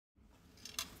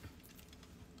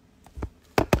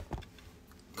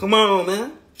Come on,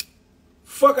 man.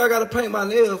 Fuck I gotta paint my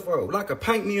nails for? Like I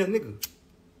paint me a nigga.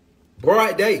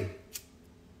 Bright day.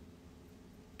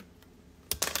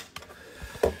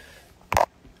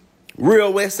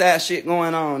 Real West Side shit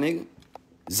going on, nigga.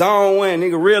 Zone 1,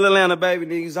 nigga. Real Atlanta, baby,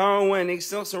 nigga. Zone 1, nigga.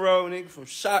 Simpson Road, nigga.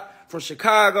 From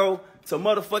Chicago to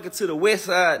motherfucking to the West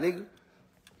Side, nigga.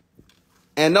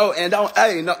 And no, and don't,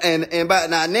 hey, no, and by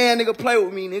now, nigga, play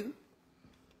with me, nigga.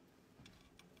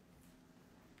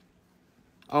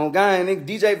 On gang, nigga.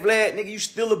 DJ Vlad, nigga, you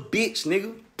still a bitch,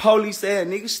 nigga. Police ass,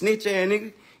 nigga. Snitch ass,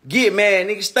 nigga. Get mad,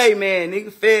 nigga. Stay mad,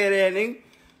 nigga. Fed ass, nigga.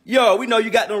 Yo, we know you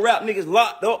got them rap niggas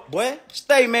locked up, boy.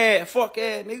 Stay mad, fuck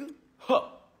ass, nigga. Huh.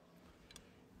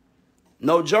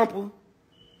 No jumper. You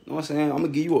know what I'm saying? I'm gonna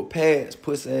give you a pass,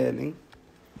 pussy ass, nigga.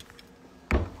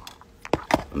 I'm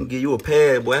gonna give you a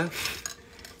pass, boy.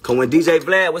 Cause when DJ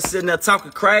Vlad was sitting there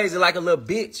talking crazy like a little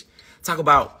bitch, talk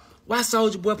about why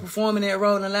Soulja Boy performing that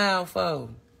Rolling Loud for?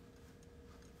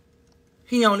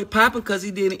 He only popping cause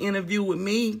he did an interview with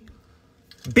me.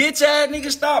 Bitch ass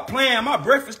nigga, stop playing. My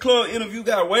Breakfast Club interview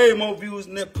got way more views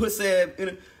than that pussy ass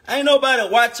interview. Ain't nobody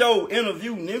watch your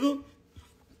interview, nigga.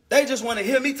 They just want to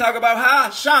hear me talk about how I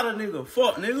shot a nigga.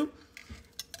 Fuck, nigga.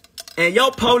 And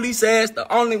your police ass the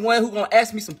only one who gonna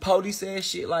ask me some police ass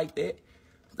shit like that.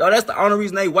 So that's the only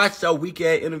reason they watch your weak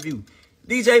ass interview.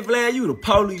 DJ Vlad, you the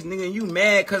police, nigga, and you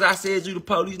mad cause I said you the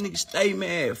police, nigga. Stay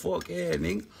mad. Fuck ass,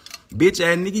 nigga. Bitch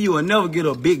ass nigga, you will never get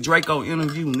a big Draco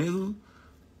interview, nigga.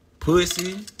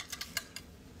 Pussy.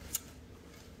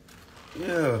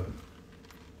 Yeah.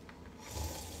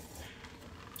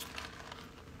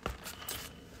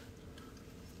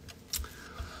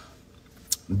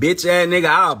 Bitch ass nigga,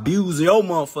 I abuse your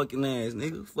motherfucking ass,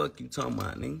 nigga. Fuck you talking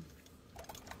about, nigga.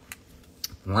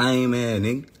 Lame ass,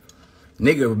 nigga.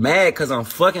 Nigga mad cause I'm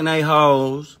fucking they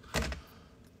hoes.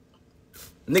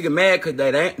 Nigga mad cause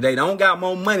they don't got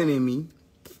more money than me.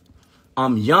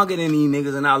 I'm younger than these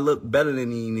niggas and I look better than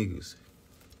these niggas.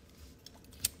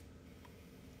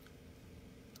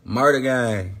 Murder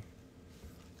gang.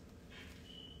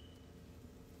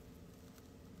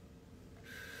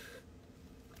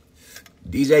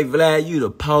 DJ Vlad, you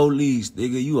the police,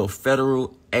 nigga. You a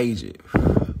federal agent.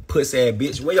 Pussy ass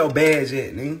bitch. Where your badge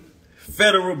at, nigga?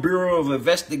 Federal Bureau of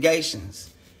Investigations.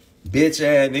 Bitch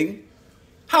ass nigga.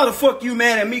 How the fuck you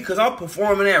mad at me cause I'm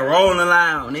performing that Rolling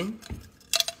Loud, nigga?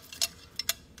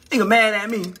 Nigga mad at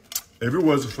me. If it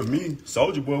wasn't for me,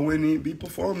 Soulja Boy wouldn't even be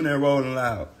performing that Rolling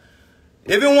Loud.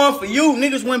 If it wasn't for you,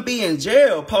 niggas wouldn't be in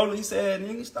jail. Police ass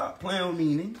nigga, stop playing with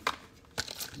me, nigga.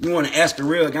 You want to ask the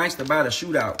real gangster about a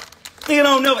shootout? Nigga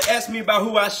don't never ask me about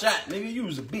who I shot, nigga. You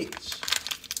was a bitch.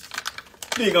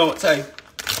 Nigga gonna tell you.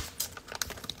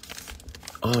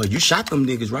 Oh, you shot them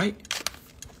niggas, right?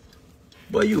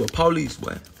 Boy, you a police,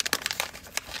 boy.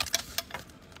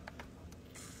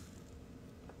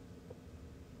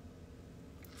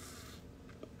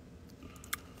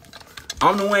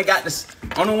 I'm the one got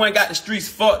the streets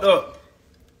fucked up.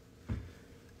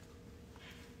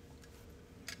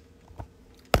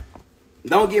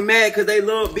 Don't get mad cause they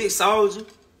love Big Soulja.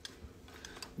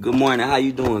 Good morning, how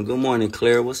you doing? Good morning,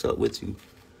 Claire. What's up with you?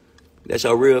 That's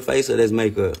your real face or that's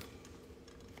makeup?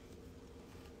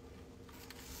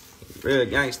 Real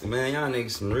gangster, man. Y'all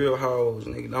niggas some real hoes,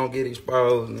 nigga. Don't get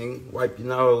exposed, nigga. Wipe your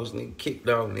nose, nigga. Kick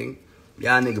dog, nigga.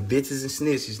 Y'all nigga bitches and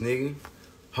snitches, nigga.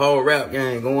 Whole rap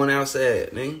gang going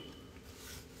outside, nigga.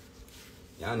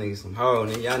 Y'all niggas some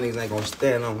hoes, nigga. Y'all niggas ain't gonna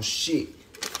stand on shit.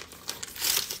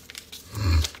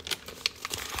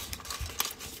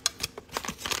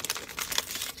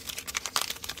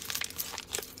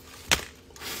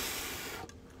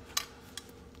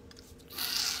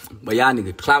 But y'all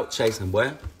nigga clout chasing,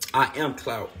 boy. I am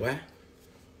clout, boy.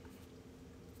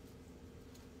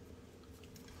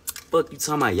 Fuck you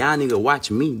talking about y'all nigga watch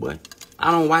me, boy.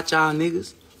 I don't watch y'all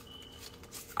niggas.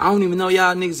 I don't even know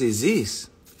y'all niggas exist.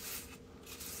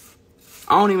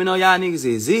 I don't even know y'all niggas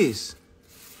exist.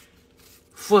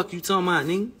 Fuck you talking about,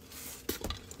 nigga.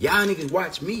 Y'all niggas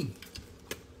watch me.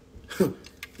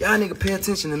 Y'all nigga pay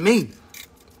attention to me.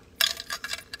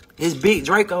 It's Big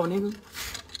Draco, nigga.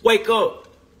 Wake up.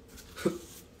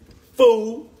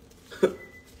 Fool.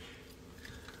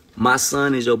 My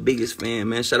son is your biggest fan,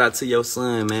 man. Shout out to your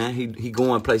son, man. He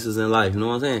going places in life, you know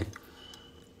what I'm saying?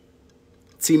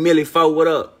 T Millie 4, what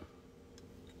up?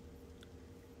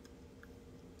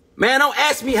 Man, don't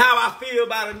ask me how I feel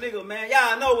about a nigga, man.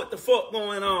 Y'all know what the fuck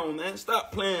going on, man.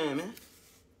 Stop playing, man.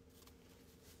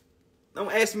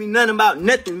 Don't ask me nothing about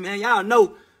nothing, man. Y'all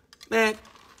know, man.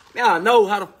 Y'all know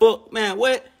how the fuck, man.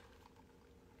 What?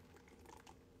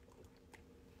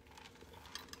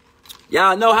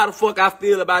 Y'all know how the fuck I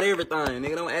feel about everything,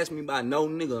 nigga. Don't ask me about no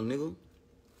nigga, nigga.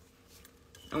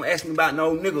 Don't ask me about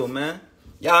no nigga, man.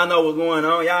 Y'all know what's going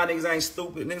on. Y'all niggas ain't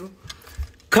stupid, nigga.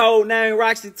 Code name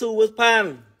Roxy 2, what's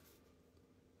poppin'?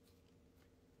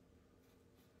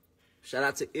 Shout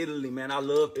out to Italy, man. I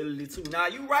love Italy too. Nah,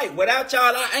 you right. Without y'all,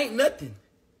 I ain't nothing.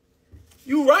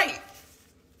 You right.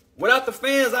 Without the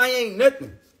fans, I ain't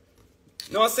nothing.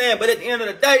 You know what I'm saying? But at the end of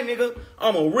the day, nigga,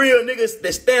 I'm a real nigga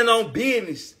that stand on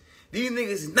business. These niggas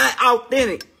is not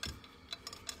authentic.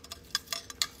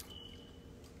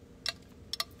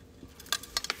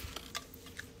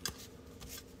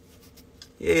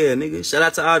 Yeah, nigga. Shout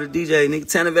out to all the DJ,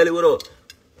 nigga. Tanner Valley, what up?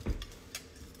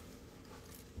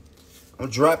 I'm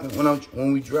dropping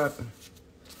when we dropping.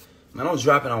 Man, I'm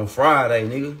dropping on Friday,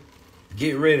 nigga.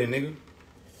 Get ready, nigga.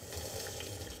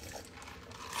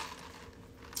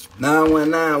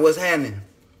 919, what's happening?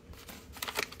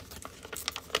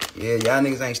 Yeah, y'all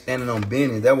niggas ain't standing on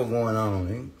business. That what going on,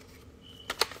 nigga.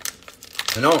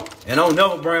 And don't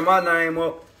never bring my name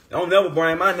up. Don't never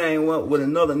bring my name up with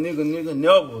another nigga,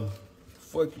 never.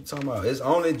 Fuck you talking about? It's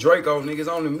only Draco, nigga. It's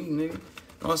only me, nigga. You know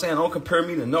what I'm saying? Don't compare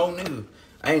me to no nigga.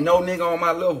 I ain't no nigga on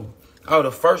my level. I was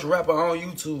the first rapper on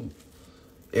YouTube.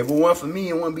 If it wasn't for me,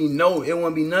 it wouldn't be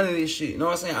none of this shit. You know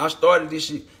what I'm saying? I started this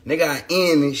shit. Nigga, I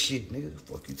end this shit. Nigga, the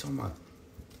fuck you talking about?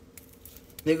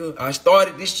 Nigga, I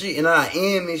started this shit and I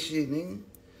end this shit, nigga. You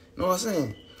know what I'm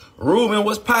saying? Ruben,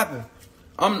 what's popping?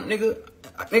 Nigga,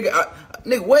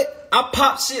 what? I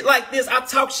pop shit like this. I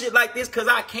talk shit like this because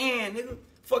I can, nigga.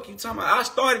 Fuck you talking about? I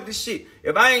started this shit.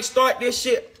 If I ain't start this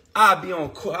shit, I'll be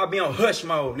on hush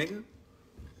mode, nigga.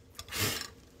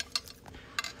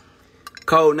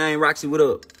 Code name Roxy, what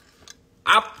up?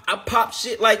 I pop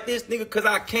shit like this, nigga, cause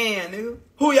I can, nigga.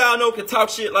 Who y'all know can talk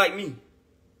shit like me?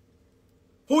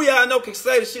 Who y'all know can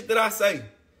say the shit that I say?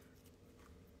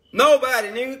 Nobody,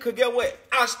 nigga. Cause get what?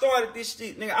 I started this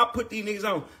shit, nigga. I put these niggas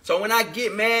on. So when I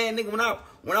get mad, nigga, when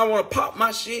I wanna pop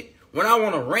my shit, when I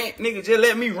wanna rant, nigga, just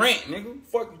let me rant, nigga.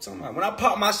 Fuck you talking about? When I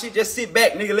pop my shit, just sit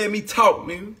back, nigga, let me talk,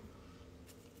 nigga.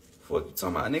 Fuck you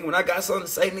talking about, nigga? When I got something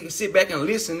to say, nigga, sit back and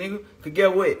listen, nigga. Cause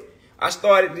get what? I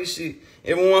started this shit.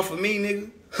 If it wasn't for me,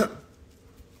 nigga,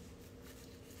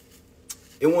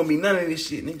 it wouldn't be none of this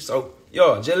shit, nigga. So,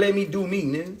 y'all, just let me do me,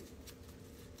 nigga. You know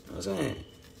what I'm saying?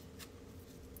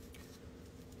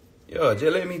 Yo,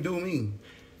 just let me do me.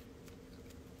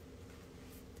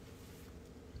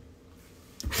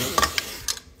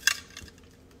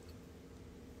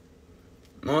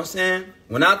 You know what I'm saying?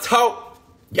 When I talk,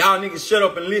 y'all niggas shut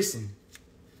up and listen.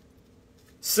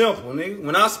 Simple, nigga.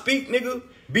 When I speak, nigga,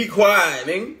 be quiet,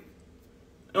 nigga. You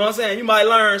know what I'm saying? You might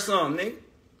learn something,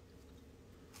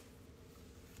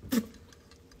 nigga.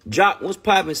 Jock, what's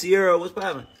poppin'? Sierra, what's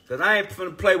poppin'? Cause I ain't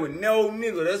finna play with no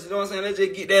nigga. That's, you know what I'm saying? Let's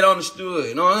just get that understood.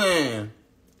 You know what I'm saying?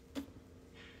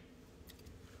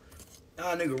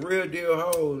 Y'all nigga real deal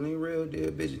hoes, nigga. Real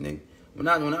deal bitches, nigga. When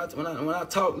I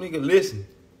talk, nigga, listen.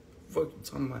 Fuck you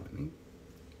talking about, nigga?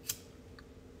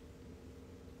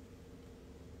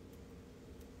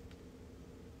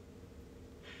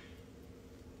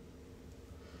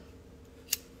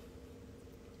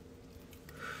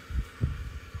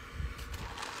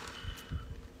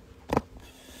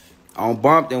 On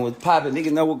Bumpton with poppin',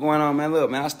 niggas know what's going on, man.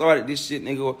 Look, man, I started this shit,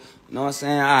 nigga. You know what I'm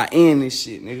saying? I end this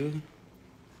shit, nigga. You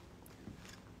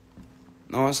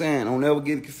know what I'm saying? Don't never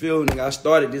get confused, nigga. I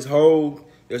started this whole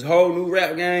new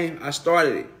rap game. I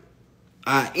started it.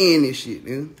 I end this shit,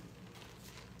 nigga.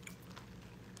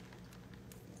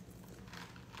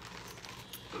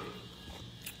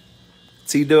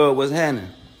 T-Dub, what's happening?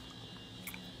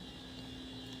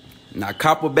 Now,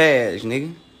 copper badge,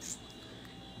 nigga.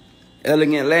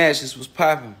 Elegant Lashes was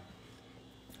popping.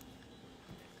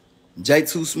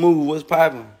 J2 Smooth was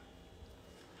popping.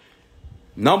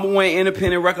 #1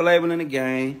 independent record label in the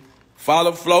game.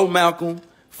 Follow Flo Malcolm.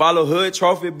 Follow Hood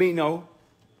Trophy Bino.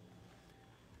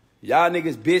 Y'all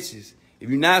niggas bitches.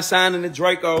 If you not signing to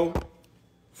Draco,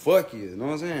 fuck you. You know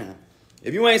what I'm saying?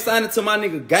 If you ain't signing to my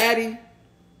nigga Gotti, you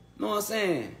know what I'm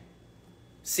saying?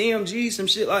 CMG, some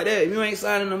shit like that. If you ain't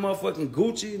signing to motherfucking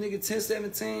Gucci, nigga,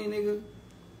 1017, nigga.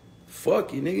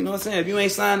 Fuck you, nigga. You know what I'm saying? If you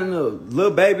ain't signing a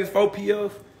Lil Baby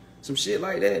 4PF, some shit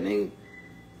like that, nigga.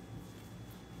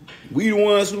 We the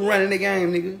ones who running the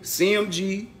game, nigga.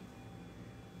 CMG,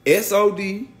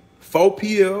 SOD, 4PF.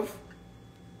 You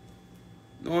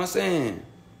know what I'm saying?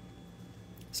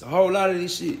 It's a whole lot of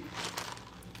this shit.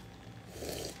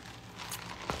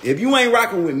 If you ain't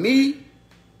rocking with me,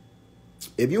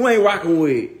 if you ain't rocking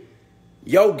with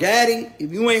Yo Gotti,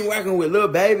 if you ain't rocking with Lil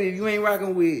Baby, if you ain't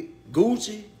rocking with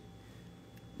Gucci,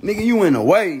 nigga, you in the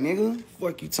way, nigga.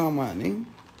 Fuck you talking about, nigga.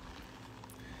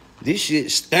 This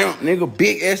shit stamped, nigga.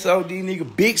 Big SOD,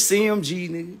 nigga. Big CMG,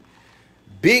 nigga.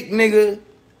 Big nigga.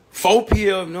 4PF,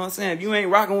 you know what I'm saying? If you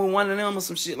ain't rocking with one of them or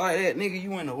some shit like that, nigga,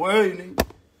 you in the way, nigga.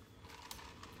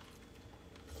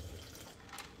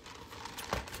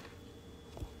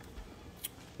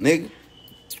 Nigga,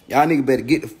 y'all nigga better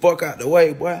get the fuck out the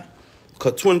way, boy.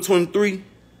 Cause 2023,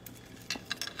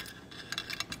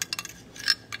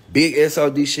 big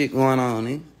SOD shit going on,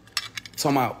 nigga.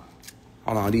 Talking about,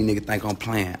 hold on, these niggas think I'm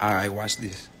playing. All right, watch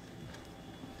this.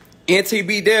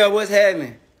 NTB Dell, what's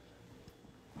happening?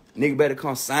 Nigga better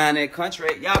come sign that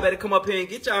contract. Y'all better come up here and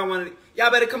get y'all one of these.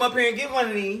 Y'all better come up here and get one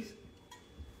of these.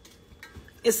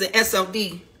 It's an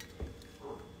SOD.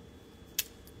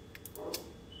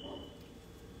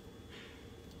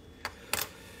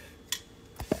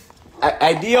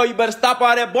 Hey, Dio, you better stop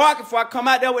all that barking before I come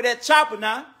out there with that chopper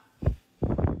now.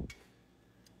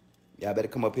 Y'all better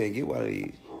come up here and get one of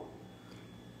these.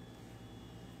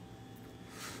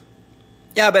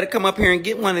 Y'all better come up here and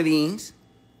get one of these.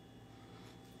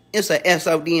 It's a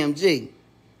SODMG.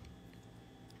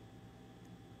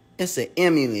 It's an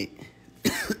amulet.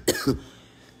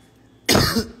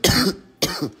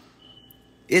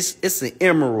 it's an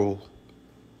emerald.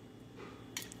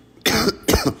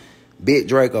 Big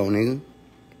Draco, nigga.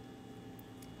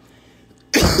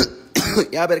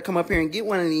 Y'all better come up here and get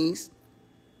one of these.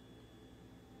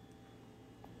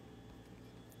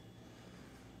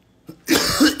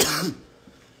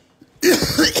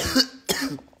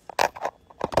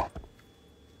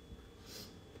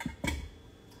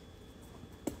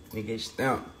 Nigga,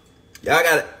 stamp. Y'all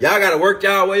gotta work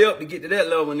y'all way up to get to that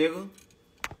level, nigga.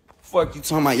 Fuck you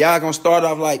talking about? Y'all gonna start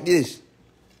off like this.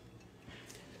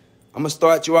 I'm gonna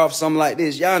start you off something like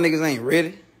this. Y'all niggas ain't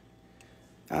ready.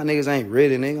 Y'all niggas ain't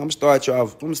ready, nigga. I'm gonna start you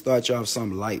off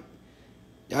something light.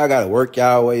 Y'all gotta work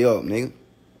y'all way up, nigga.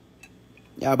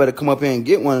 Y'all better come up here and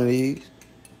get one of these.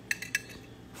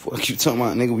 Fuck you talking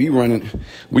about, nigga.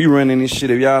 We running this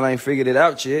shit if y'all ain't figured it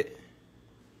out yet.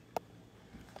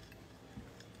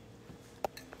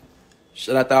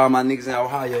 Shout out to all my niggas in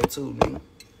Ohio too, nigga.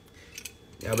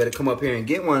 Y'all better come up here and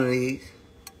get one of these.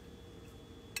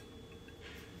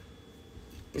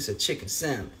 It's a chicken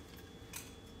salmon.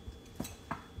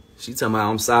 She talking about,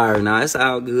 I'm sorry now. It's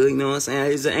all good, you know what I'm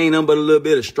saying? It ain't nothing but a little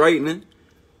bit of straightening.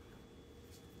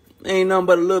 Ain't nothing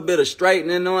but a little bit of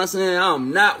straightening, you know what I'm saying?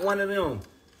 I'm not one of them.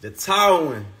 The tall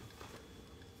one.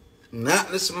 Not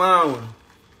the small one.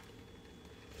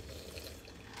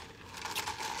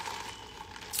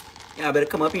 Y'all better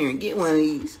come up here and get one of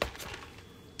these.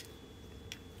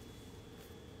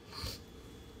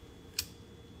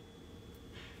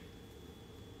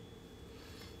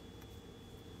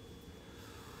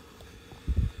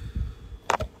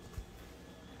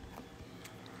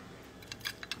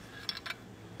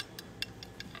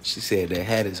 She said that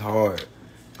hat is hard.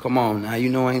 Come on now, you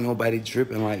know ain't nobody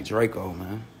dripping like Draco,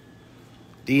 man.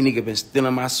 These niggas been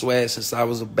stealing my swag since I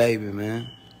was a baby, man.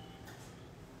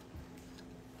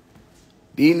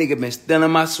 These niggas been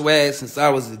stealing my swag since I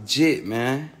was a jit,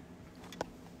 man.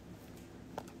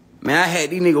 Man, I had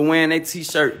these niggas wearing their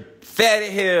t-shirt fat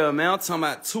as hell, man. I'm talking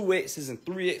about 2X's and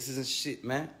 3X's and shit,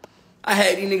 man. I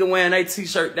had these niggas wearing their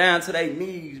t-shirt down to their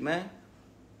knees, man.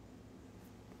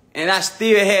 And I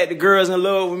still had the girls in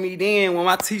love with me then when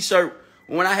my t-shirt,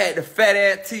 when I had the fat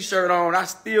ass t-shirt on, I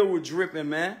still was dripping,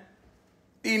 man.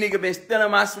 These niggas been stealing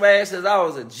my swag since I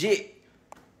was a jit.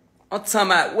 I'm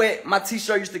talking about what? My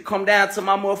t-shirt used to come down to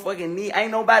my motherfucking knee.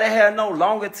 Ain't nobody had no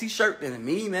longer t-shirt than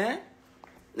me, man.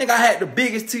 Nigga, I had the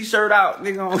biggest t-shirt out,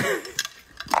 nigga.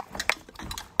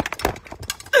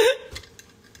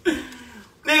 Nigga,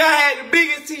 I had the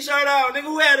biggest t-shirt out. Nigga,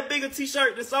 who had a bigger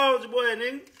t-shirt than Soulja Boy,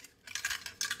 nigga?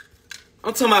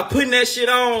 I'm talking about putting that shit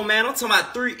on, man. I'm talking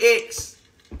about 3X.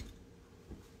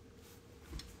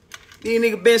 These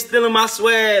niggas been stealing my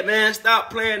swag, man. Stop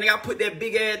playing, nigga. I put that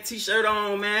big ass t-shirt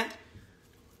on, man.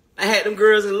 I had them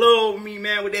girls in love with me,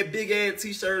 man, with that big ass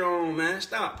t-shirt on, man.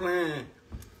 Stop playing.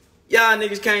 Y'all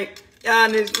niggas can't. Y'all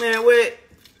niggas, man, what?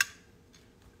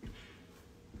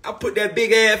 I put that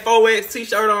big ass 4X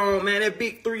t-shirt on, man. That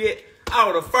big 3X.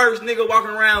 I was the first nigga walking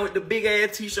around with the big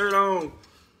ass t-shirt on.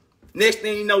 Next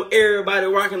thing you know, everybody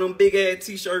rocking them big ass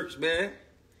t-shirts, man.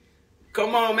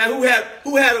 Come on, man. Who had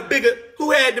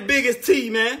the biggest T,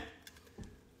 man?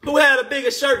 Who had a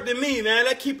bigger shirt than me, man?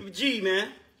 Let's keep it G, man.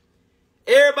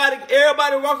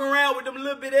 Everybody walking around with them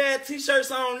little bit ass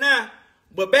t-shirts on now.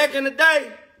 But back in the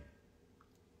day,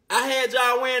 I had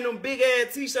y'all wearing them big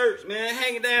ass t-shirts, man,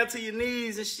 hanging down to your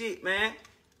knees and shit, man.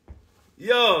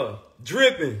 Yo,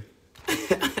 dripping.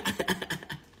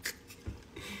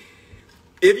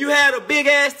 If you had a big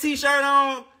ass t-shirt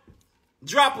on,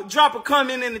 drop a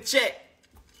comment in the chat.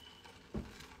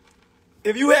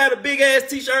 If you had a big ass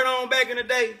t-shirt on back in the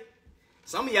day,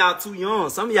 Some of y'all too young.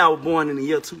 Some of y'all were born in the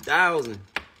year 2000.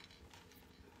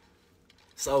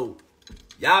 So,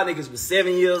 y'all niggas was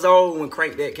 7 years old when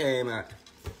Crank That came out.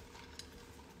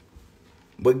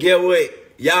 But get what?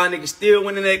 Y'all niggas still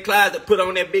went in that closet, put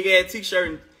on that big ass t-shirt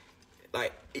and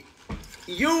like,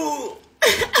 you.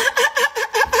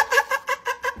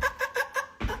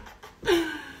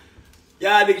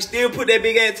 Y'all niggas still put that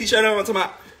big ass t-shirt on to my,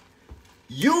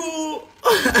 you.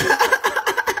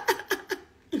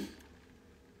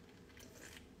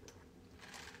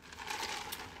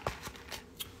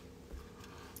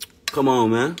 Come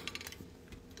on, man.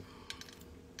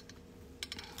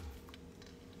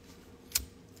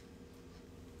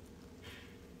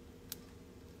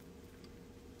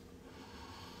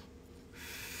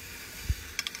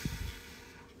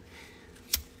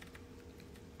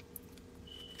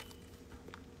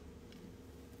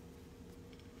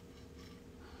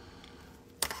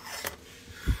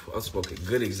 I'm smoking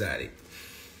good exotic.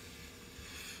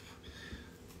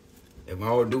 If I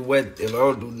don't do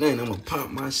nothing, I'm gonna pop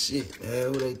my shit.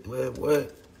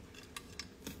 What?